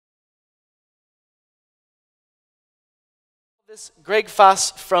This Greg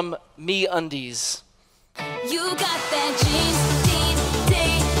Fass from MeUndies. You got that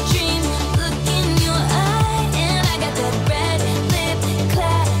daydream look in your eye, and I got that red lip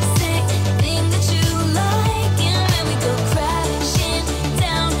classic thing that you like. And when we go crashing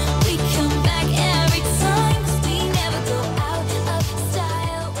down, we come back every time, 'cause we never go out of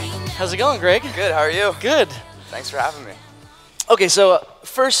style. How's it going, Greg? Good, how are you? Good. Thanks for having me. Okay, so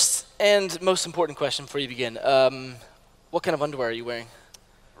first and most important question before you begin. What kind of underwear are you wearing?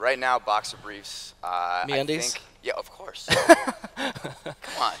 Right now, boxer briefs. MeUndies? Yeah, of course. Come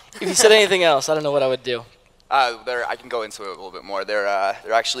on. If you said anything else, I don't know what I would do. I can go into it a little bit more. They're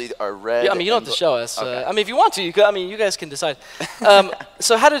actually a red. Yeah, I mean, you don't have to show us. Okay. I mean, if you want to, you could, I mean, you guys can decide.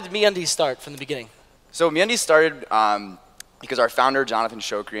 So how did MeUndies start from the beginning? So MeUndies started because our founder, Jonathan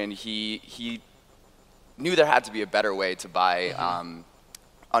Shokrian, he knew there had to be a better way to buy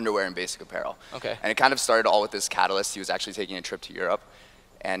underwear and basic apparel. Okay. And it kind of started all with this catalyst. He was actually taking a trip to Europe,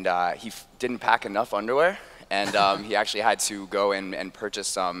 and he didn't pack enough underwear, and he actually had to go and purchase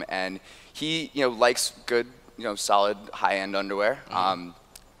some. And he, likes good, solid high-end underwear.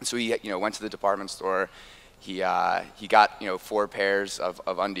 So he, went to the department store. He got 4 pairs of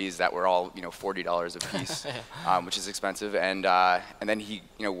undies that were all $40 a piece, which is expensive. And then he,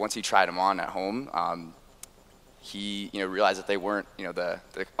 once he tried them on at home, he realized that they weren't the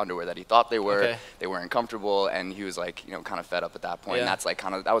underwear that he thought they were. Okay. They weren't comfortable, and he was like kind of fed up at that point. Yeah. And that's like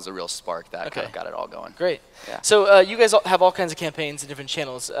that was a real spark that kind of got it all going. Great. Yeah. So you guys have all kinds of campaigns and different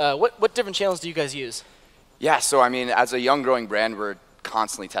channels. What different channels do you guys use? Yeah. So I mean, as a young growing brand, we're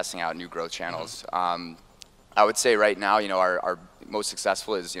constantly testing out new growth channels. I would say right now, our most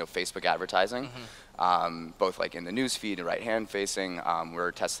successful is Facebook advertising. Both like in the news feed and right-hand facing.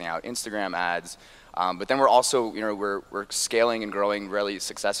 We're testing out Instagram ads. But then we're also, we're scaling and growing really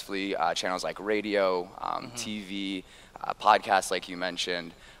successfully channels like radio, TV, podcasts like you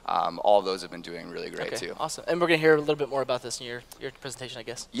mentioned. All of those have been doing really great too. Awesome. And we're going to hear a little bit more about this in your presentation, I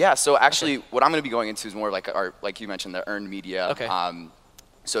guess. Yeah, so actually what I'm going to be going into is more like like you mentioned, the earned media. Okay.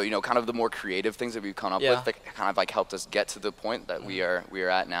 So, kind of the more creative things that we've come up with that kind of like helped us get to the point that we are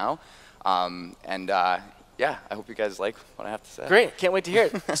at now. Yeah, I hope you guys like what I have to say. Great. Can't wait to hear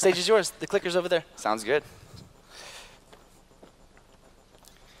it. The stage is yours. The clicker's over there. Sounds good.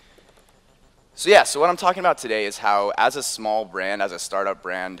 So yeah, so what I'm talking about today is how, as a small brand, as a startup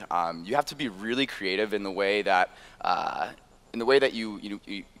brand, you have to be really creative in the way that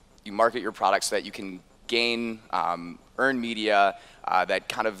you market your products so that you can gain earned media that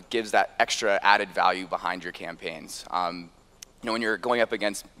kind of gives that extra added value behind your campaigns. When you're going up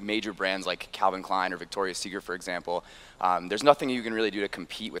against major brands like Calvin Klein or Victoria's Secret, for example, there's nothing you can really do to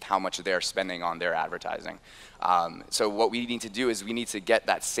compete with how much they're spending on their advertising. So what we need to do is we need to get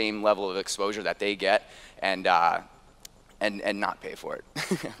that same level of exposure that they get and not pay for it,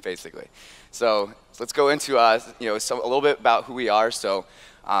 basically. So let's go into a little bit about who we are. So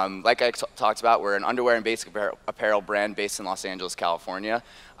like I talked about, we're an underwear and basic apparel brand based in Los Angeles, California.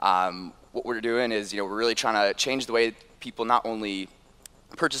 What we're doing is we're really trying to change the way people not only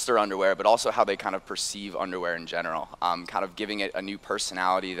purchase their underwear, but also how they kind of perceive underwear in general, kind of giving it a new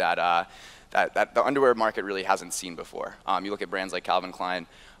personality that the underwear market really hasn't seen before. You look at brands like Calvin Klein,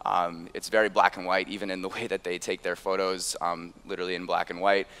 it's very black and white, even in the way that they take their photos, literally in black and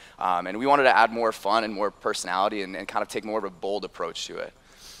white. And we wanted to add more fun and more personality and kind of take more of a bold approach to it.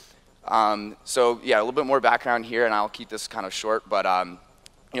 So yeah, a little bit more background here, and I'll keep this kind of short, but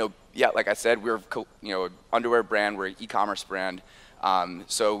yeah, like I said, we're an underwear brand, we're an e-commerce brand.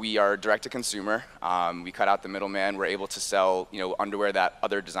 So we are direct to consumer. We cut out the middleman. We're able to sell underwear that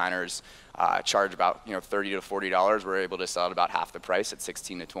other designers charge about $30 to $40. We're able to sell at about half the price at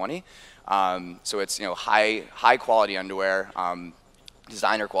 $16 to $20. So it's high quality underwear,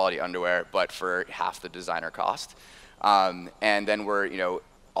 designer quality underwear, but for half the designer cost. And then we're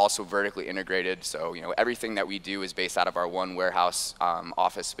also vertically integrated, so everything that we do is based out of our one warehouse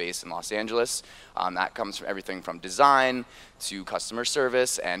office space in Los Angeles. That comes from everything from design to customer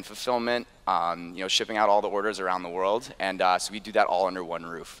service and fulfillment, shipping out all the orders around the world, and so we do that all under one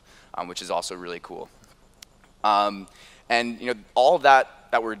roof, which is also really cool. And all of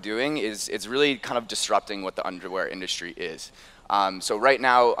that we're doing is really kind of disrupting what the underwear industry is. So right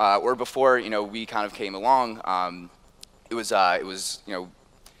now, or before we kind of came along, it was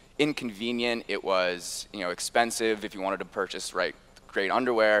inconvenient, it was expensive if you wanted to purchase great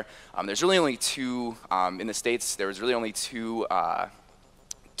underwear. There's really only two, in the States, there was really only two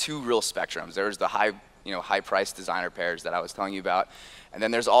real spectrums. There's the high priced designer pairs that I was telling you about. And then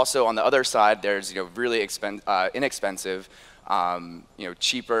there's also, on the other side, there's really inexpensive,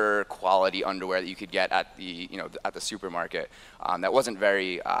 cheaper quality underwear that you could get at the supermarket. That wasn't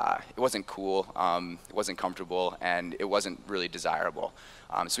it wasn't cool, it wasn't comfortable, and it wasn't really desirable.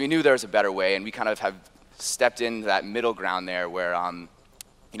 So we knew there was a better way, and we kind of have stepped into that middle ground there where,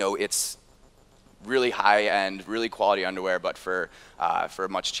 it's really high-end, really quality underwear, but for a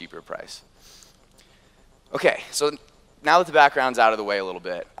much cheaper price. Okay, so now that the background's out of the way a little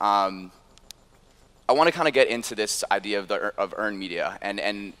bit, I want to kind of get into this idea of earned media,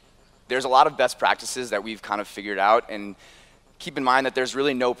 and there's a lot of best practices that we've kind of figured out, and keep in mind that there's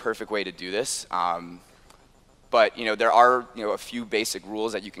really no perfect way to do this, but there are a few basic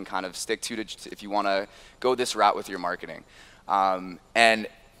rules that you can kind of stick to if you want to go this route with your marketing, and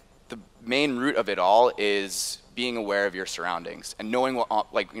the main root of it all is being aware of your surroundings and knowing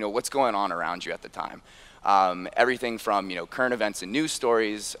what's going on around you at the time. Everything from current events and news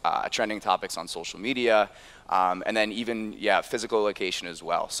stories, trending topics on social media, and then even physical location as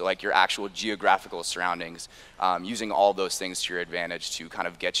well. So like your actual geographical surroundings, using all those things to your advantage to kind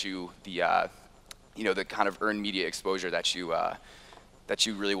of get you the kind of earned media exposure that you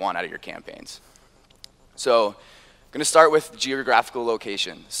really want out of your campaigns. So I'm going to start with geographical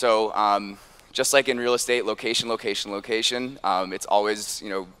location. So just like in real estate, location, location, location. It's always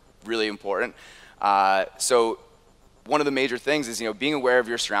really important. So one of the major things is being aware of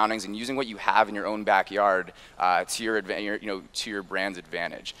your surroundings and using what you have in your own backyard to your brand's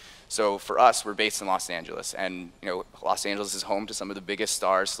advantage. So for us, we're based in Los Angeles, and Los Angeles is home to some of the biggest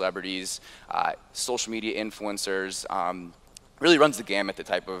stars, celebrities, social media influencers. Really runs the gamut, the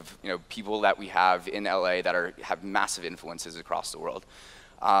type of people that we have in LA that have massive influences across the world.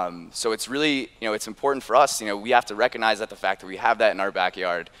 So it's really it's important for us. We have to recognize that the fact that we have that in our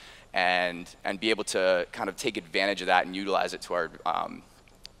backyard, and be able to kind of take advantage of that and utilize it to our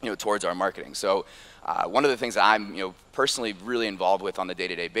towards our marketing. So one of the things that I'm personally really involved with on the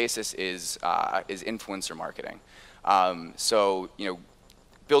day-to-day basis is influencer marketing. So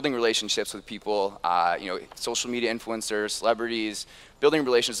building relationships with people, social media influencers, celebrities, building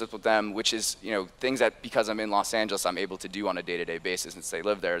relationships with them, which is things that, because I'm in Los Angeles, I'm able to do on a day-to-day basis since they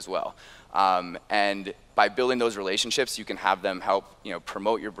live there as well. And by building those relationships, you can have them help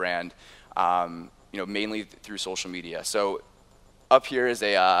promote your brand, mainly through social media. So up here is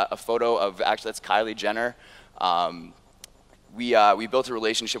a photo of, actually that's Kylie Jenner. We built a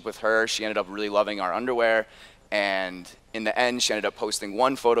relationship with her. She ended up really loving our underwear. And in the end, she ended up posting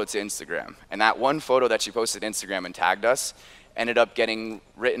one photo to Instagram. And that one photo that she posted to Instagram and tagged us ended up getting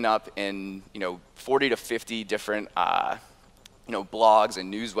written up in 40 to 50 different blogs and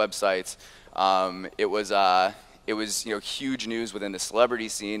news websites. It was huge news within the celebrity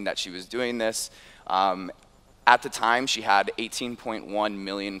scene that she was doing this. At the time, she had 18.1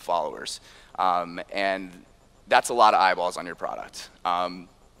 million followers, and that's a lot of eyeballs on your product.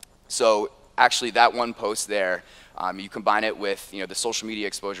 So actually, that one post there, you combine it with the social media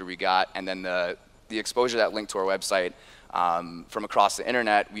exposure we got, and then the exposure that linked to our website from across the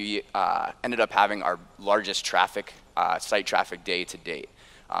internet. We ended up having our largest site traffic day to date,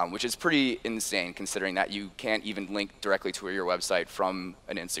 which is pretty insane considering that you can't even link directly to your website from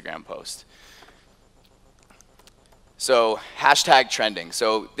an Instagram post. So hashtag trending.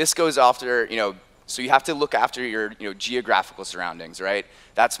 So this goes after so you have to look after your geographical surroundings, right?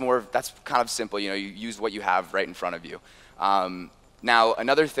 That's kind of simple. You use what you have right in front of you. Now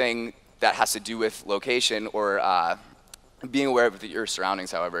another thing that has to do with location or being aware of your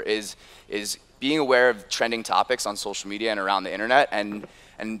surroundings, however, is being aware of trending topics on social media and around the internet, and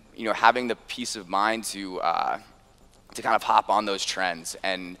having the peace of mind to kind of hop on those trends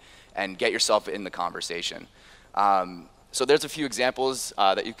and get yourself in the conversation. So there's a few examples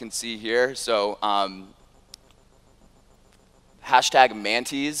that you can see here. So hashtag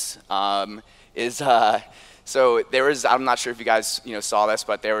mantis is so there was, I'm not sure if you guys saw this,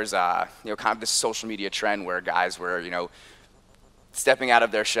 but there was kind of this social media trend where guys were stepping out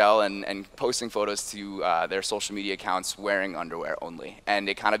of their shell and posting photos to their social media accounts wearing underwear only, and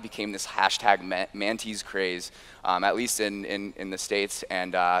it kind of became this hashtag mantis craze, at least in the States.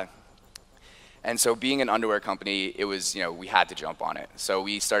 And so being an underwear company, it was, we had to jump on it. So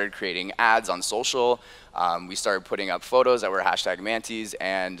we started creating ads on social. We started putting up photos that were hashtag mantis,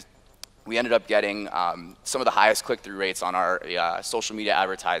 and we ended up getting some of the highest click-through rates on our social media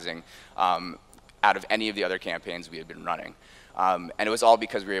advertising out of any of the other campaigns we had been running. And it was all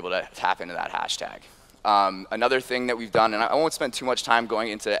because we were able to tap into that hashtag. Another thing that we've done, and I won't spend too much time going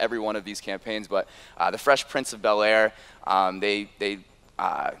into every one of these campaigns, but the Fresh Prince of Bel-Air, they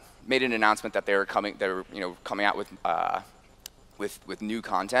made an announcement that they were coming out with new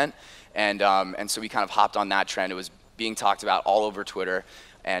content, and so we kind of hopped on that trend. It was being talked about all over Twitter.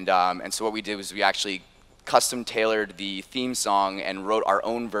 And so what we did was we actually custom tailored the theme song and wrote our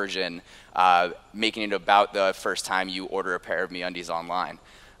own version, making it about the first time you order a pair of MeUndies online.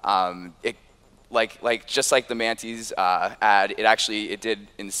 Just like the Mantis ad, it did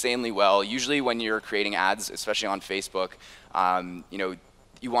insanely well. Usually when you're creating ads, especially on Facebook,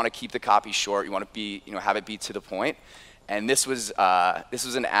 you want to keep the copy short. You want to be, have it be to the point. And this was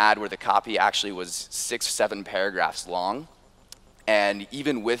an ad where the copy actually was 6 or 7 paragraphs long. And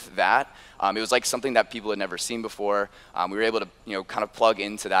even with that, it was like something that people had never seen before. We were able to, kind of plug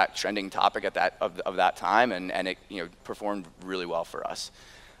into that trending topic at that time, and it, performed really well for us.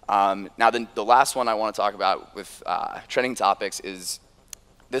 Now, the last one I want to talk about with trending topics is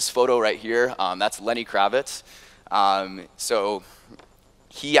this photo right here. That's Lenny Kravitz. So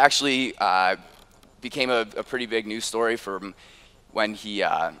he actually became a pretty big news story from when he's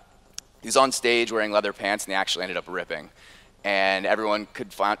on stage wearing leather pants, and they actually ended up ripping. And everyone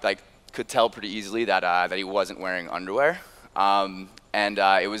could tell pretty easily that he wasn't wearing underwear.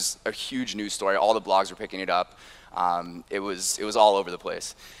 It was a huge news story. All the blogs were picking it up. It was all over the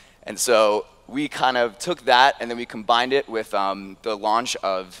place. And so we kind of took that and then we combined it with the launch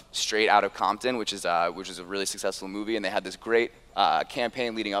of Straight Outta Compton, which is a really successful movie, and they had this great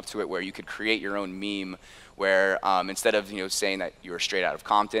campaign leading up to it where you could create your own meme where instead of saying that you were straight out of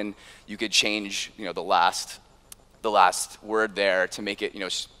Compton, you could change the last word there to make it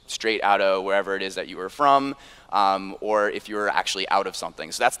straight out of wherever it is that you were from, or if you were actually out of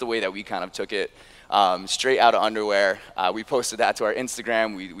something. So that's the way that we kind of took it. Straight out of underwear. We posted that to our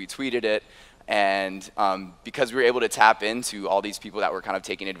Instagram, we tweeted it, and because we were able to tap into all these people that were kind of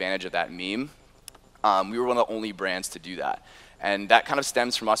taking advantage of that meme, we were one of the only brands to do that. And that kind of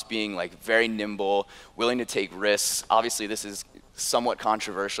stems from us being very nimble, willing to take risks. Obviously this is somewhat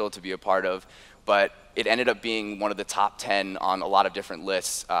controversial to be a part of, but it ended up being one of the top 10 on a lot of different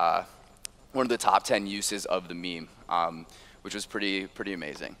lists, one of the top 10 uses of the meme, which was pretty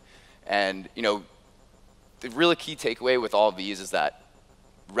amazing. And the really key takeaway with all of these is that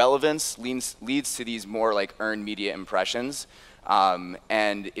relevance leads to these more earned media impressions.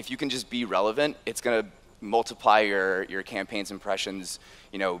 And if you can just be relevant, it's going to multiply your campaign's impressions,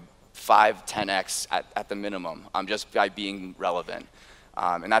 5, 10x at the minimum, just by being relevant.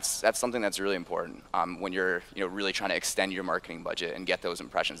 And that's something that's really important when you're really trying to extend your marketing budget and get those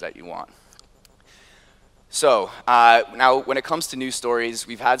impressions that you want. So now when it comes to news stories,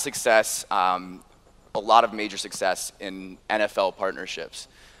 we've had success, a lot of major success in NFL partnerships.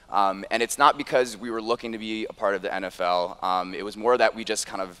 And it's not because we were looking to be a part of the NFL. It was more that we just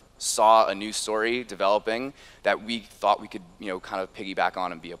kind of saw a news story developing that we thought we could kind of piggyback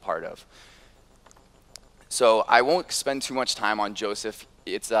on and be a part of. So I won't spend too much time on Joseph.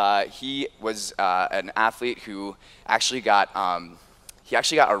 He was an athlete who actually got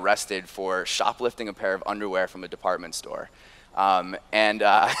arrested for shoplifting a pair of underwear from a department store.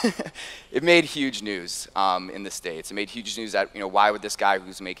 It made huge news in the States. It made huge news that why would this guy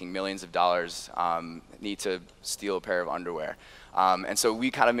who's making millions of dollars need to steal a pair of underwear? And so we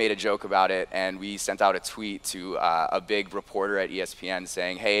kind of made a joke about it, and we sent out a tweet to a big reporter at ESPN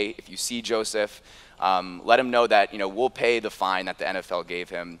saying, hey, if you see Joseph, let him know that we'll pay the fine that the NFL gave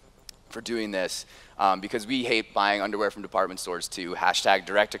him for doing this, because we hate buying underwear from department stores too. #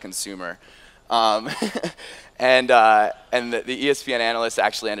 direct to consumer. And the ESPN analyst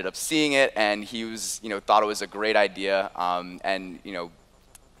actually ended up seeing it, and he was thought it was a great idea. And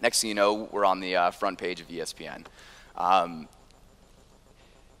next thing you know, we're on the front page of ESPN.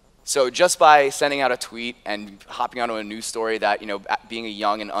 So just by sending out a tweet and hopping onto a news story that, being a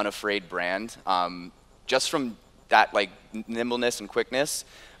young and unafraid brand, just from that nimbleness and quickness,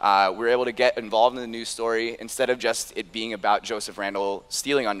 we were able to get involved in the news story. Instead of just it being about Joseph Randle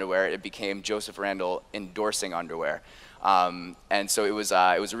stealing underwear, it became Joseph Randle endorsing underwear. And so it was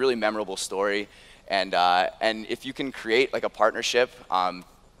a really memorable story. And if you can create a partnership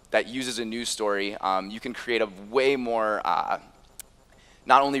that uses a news story, you can create a way more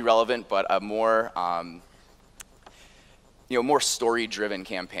not only relevant, but a more more story-driven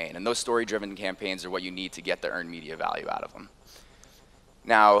campaign. And those story-driven campaigns are what you need to get the earned media value out of them.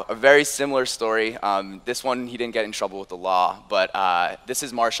 Now, a very similar story. This one, he didn't get in trouble with the law, but this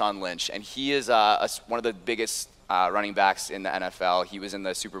is Marshawn Lynch, and he is one of the biggest running backs in the NFL. He was in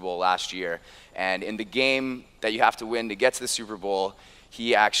the Super Bowl last year, and in the game that you have to win to get to the Super Bowl,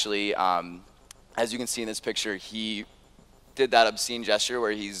 he actually, as you can see in this picture, he did that obscene gesture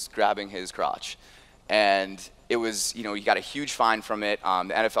where he's grabbing his crotch. And it was, he got a huge fine from it.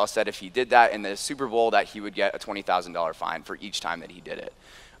 The NFL said if he did that in the Super Bowl that he would get a $20,000 fine for each time that he did it.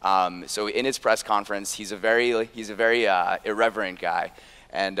 So in his press conference, he's a very irreverent guy,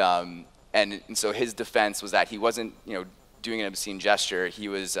 and so his defense was that he wasn't doing an obscene gesture. He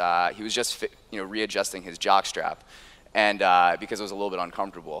was just readjusting his jockstrap, and because it was a little bit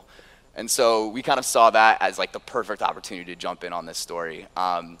uncomfortable. And so we kind of saw that as like the perfect opportunity to jump in on this story.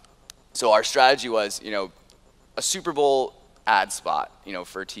 So our strategy was, a Super Bowl ad spot,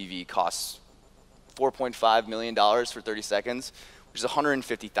 for TV costs $4.5 million for 30 seconds, which is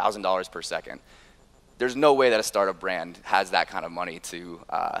 $150,000 per second. There's no way that a startup brand has that kind of money to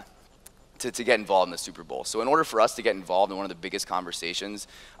get involved in the Super Bowl. So in order for us to get involved in one of the biggest conversations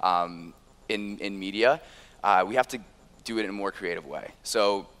in media, we have to do it in a more creative way.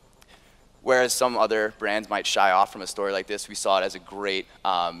 So whereas some other brands might shy off from a story like this, we saw it as a great,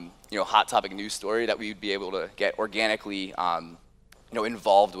 hot topic news story that we'd be able to get organically,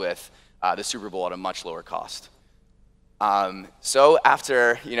 involved with the Super Bowl at a much lower cost. So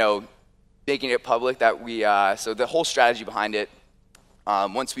after, making it public that so the whole strategy behind it,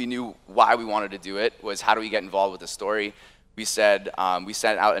 once we knew why we wanted to do it, was how do we get involved with the story. We said we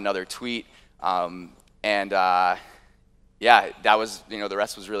sent out another tweet, yeah, that was, the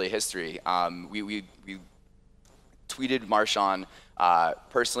rest was really history. We tweeted Marshawn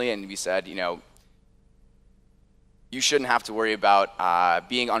personally, and we said, you shouldn't have to worry about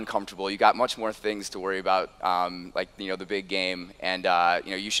being uncomfortable. You got much more things to worry about, like the big game, and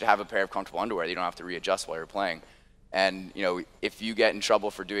you should have a pair of comfortable underwear that you don't have to readjust while you're playing. And if you get in trouble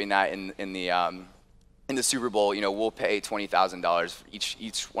for doing that in the Super Bowl, we'll pay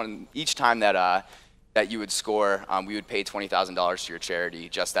 $20,000 each time that you would score. We would pay $20,000 to your charity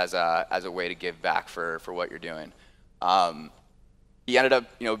just as a way to give back for what you're doing. He ended up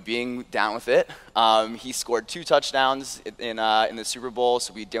being down with it. He scored 2 touchdowns in the Super Bowl,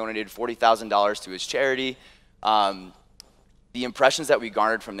 so we donated $40,000 to his charity. The impressions that we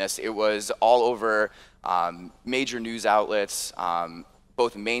garnered from this, it was all over major news outlets,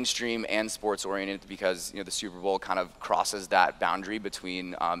 both mainstream and sports oriented, because the Super Bowl kind of crosses that boundary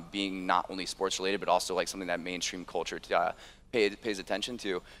between being not only sports related but also like something that mainstream culture pays attention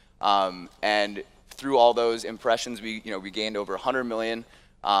to. And through all those impressions, we gained over 100 million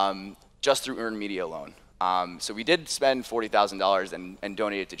just through earned media alone. So we did spend $40,000 and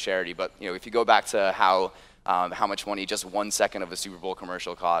donate it to charity. But if you go back to how much money just 1 second of a Super Bowl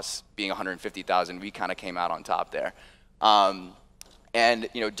commercial costs, being 150,000, we kind of came out on top there. And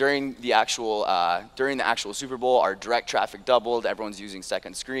during the actual Super Bowl, our direct traffic doubled. Everyone's using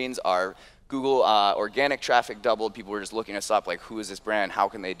second screens. Our Google organic traffic doubled. People were just looking us up, like, who is this brand? How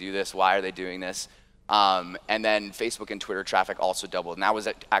can they do this? Why are they doing this? And then Facebook and Twitter traffic also doubled, and that was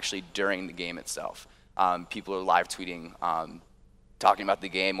actually during the game itself. People are live tweeting, talking about the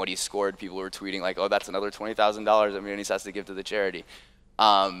game, what he scored. People were tweeting like, "Oh, that's another $20,000 that Muniz has to give to the charity."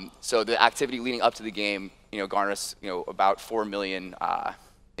 So the activity leading up to the game, garnered us, about 4 million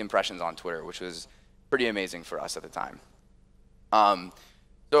impressions on Twitter, which was pretty amazing for us at the time.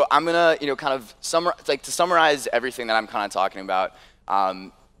 So I'm gonna, kind of to summarize everything that I'm kind of talking about.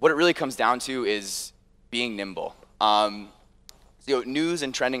 What it really comes down to is being nimble. News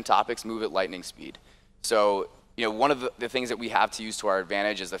and trending topics move at lightning speed. So one of the things that we have to use to our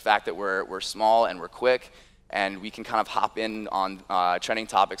advantage is the fact that we're small and we're quick, and we can kind of hop in on trending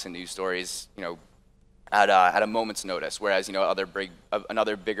topics and news stories, at a moment's notice. Whereas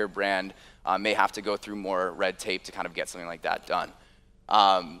another bigger brand may have to go through more red tape to kind of get something like that done.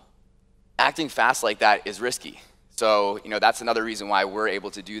 Acting fast like that is risky. So that's another reason why we're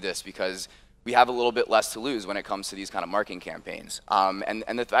able to do this, because we have a little bit less to lose when it comes to these kind of marketing campaigns. And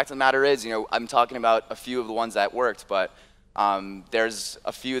the fact of the matter is, I'm talking about a few of the ones that worked, but there's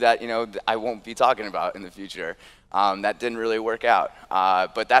a few that I won't be talking about in the future that didn't really work out.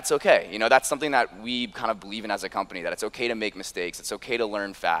 But that's okay. That's something that we kind of believe in as a company, that it's okay to make mistakes, it's okay to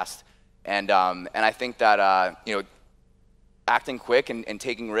learn fast, and I think that acting quick and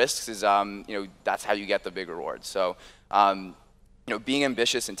taking risks is that's how you get the big rewards. So being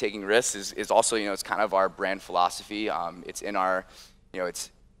ambitious and taking risks is also it's kind of our brand philosophy. It's in our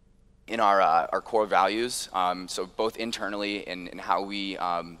our core values. So both internally in how we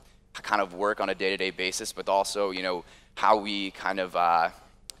kind of work on a day-to-day basis, but also how we kind of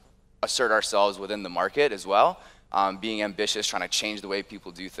assert ourselves within the market as well. Being ambitious, trying to change the way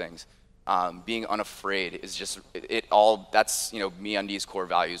people do things. Being unafraid is just that's MeUndies core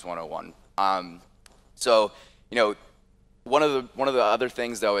values 101. So one of the other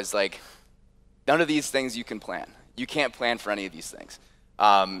things though is like, none of these things you can plan. You can't plan for any of these things.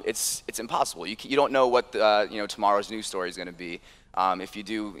 It's impossible. You don't know what tomorrow's news story is going to be. If you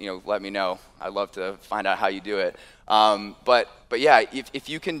do, let me know. I'd love to find out how you do it. But yeah, if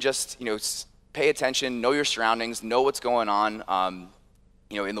you can just, pay attention, know your surroundings, know what's going on,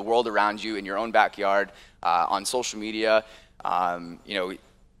 in the world around you, in your own backyard, on social media,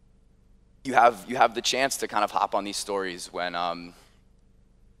 you have the chance to kind of hop on these stories when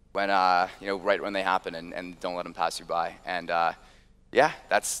right when they happen, and don't let them pass you by. And yeah,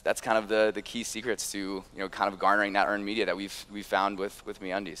 that's kind of the key secrets to kind of garnering that earned media that we've found with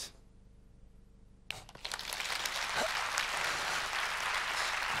MeUndies.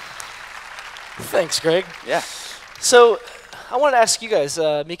 Thanks, Greg. Yeah. So I wanted to ask you guys,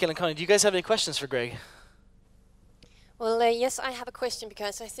 Mika and Connie, do you guys have any questions for Greg? Well, yes, I have a question,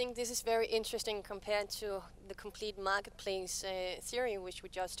 because I think this is very interesting compared to the complete marketplace theory which we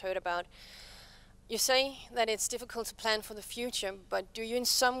just heard about. You say that it's difficult to plan for the future, but do you in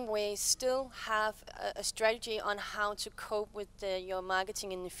some way still have a strategy on how to cope with your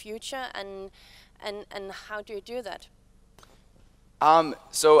marketing in the future, and how do you do that?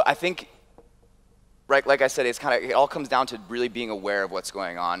 So I think, right, like I said, it all comes down to really being aware of what's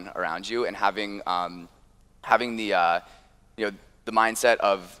going on around you, and having the mindset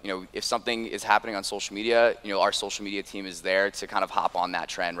of, if something is happening on social media, our social media team is there to kind of hop on that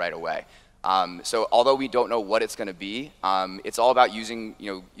trend right away. So although we don't know what it's going to be, it's all about using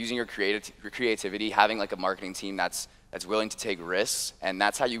your creativity, having like a marketing team that's willing to take risks, and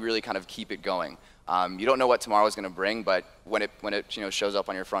that's how you really kind of keep it going. You don't know what tomorrow is going to bring, but when it shows up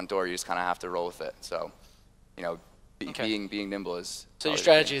on your front door, you just kind of have to roll with it. So, being nimble is. So your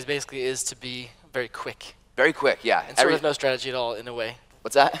strategy is to be very quick. Very quick, yeah. And sort of no strategy at all, in a way.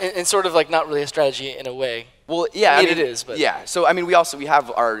 What's that? And sort of like not really a strategy in a way. Well, yeah, I mean, it is, but yeah. So I mean, we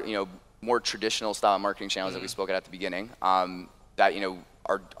have our more traditional style marketing channels that we spoke at the beginning that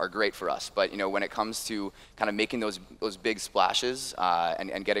are great for us. But when it comes to kind of making those big splashes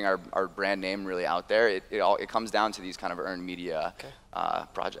and getting our brand name really out there, it comes down to these kind of earned media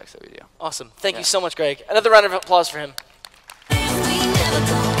projects that we do. Awesome. Thank you so much, Greg. Another round of applause for him. We never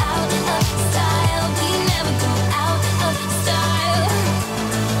go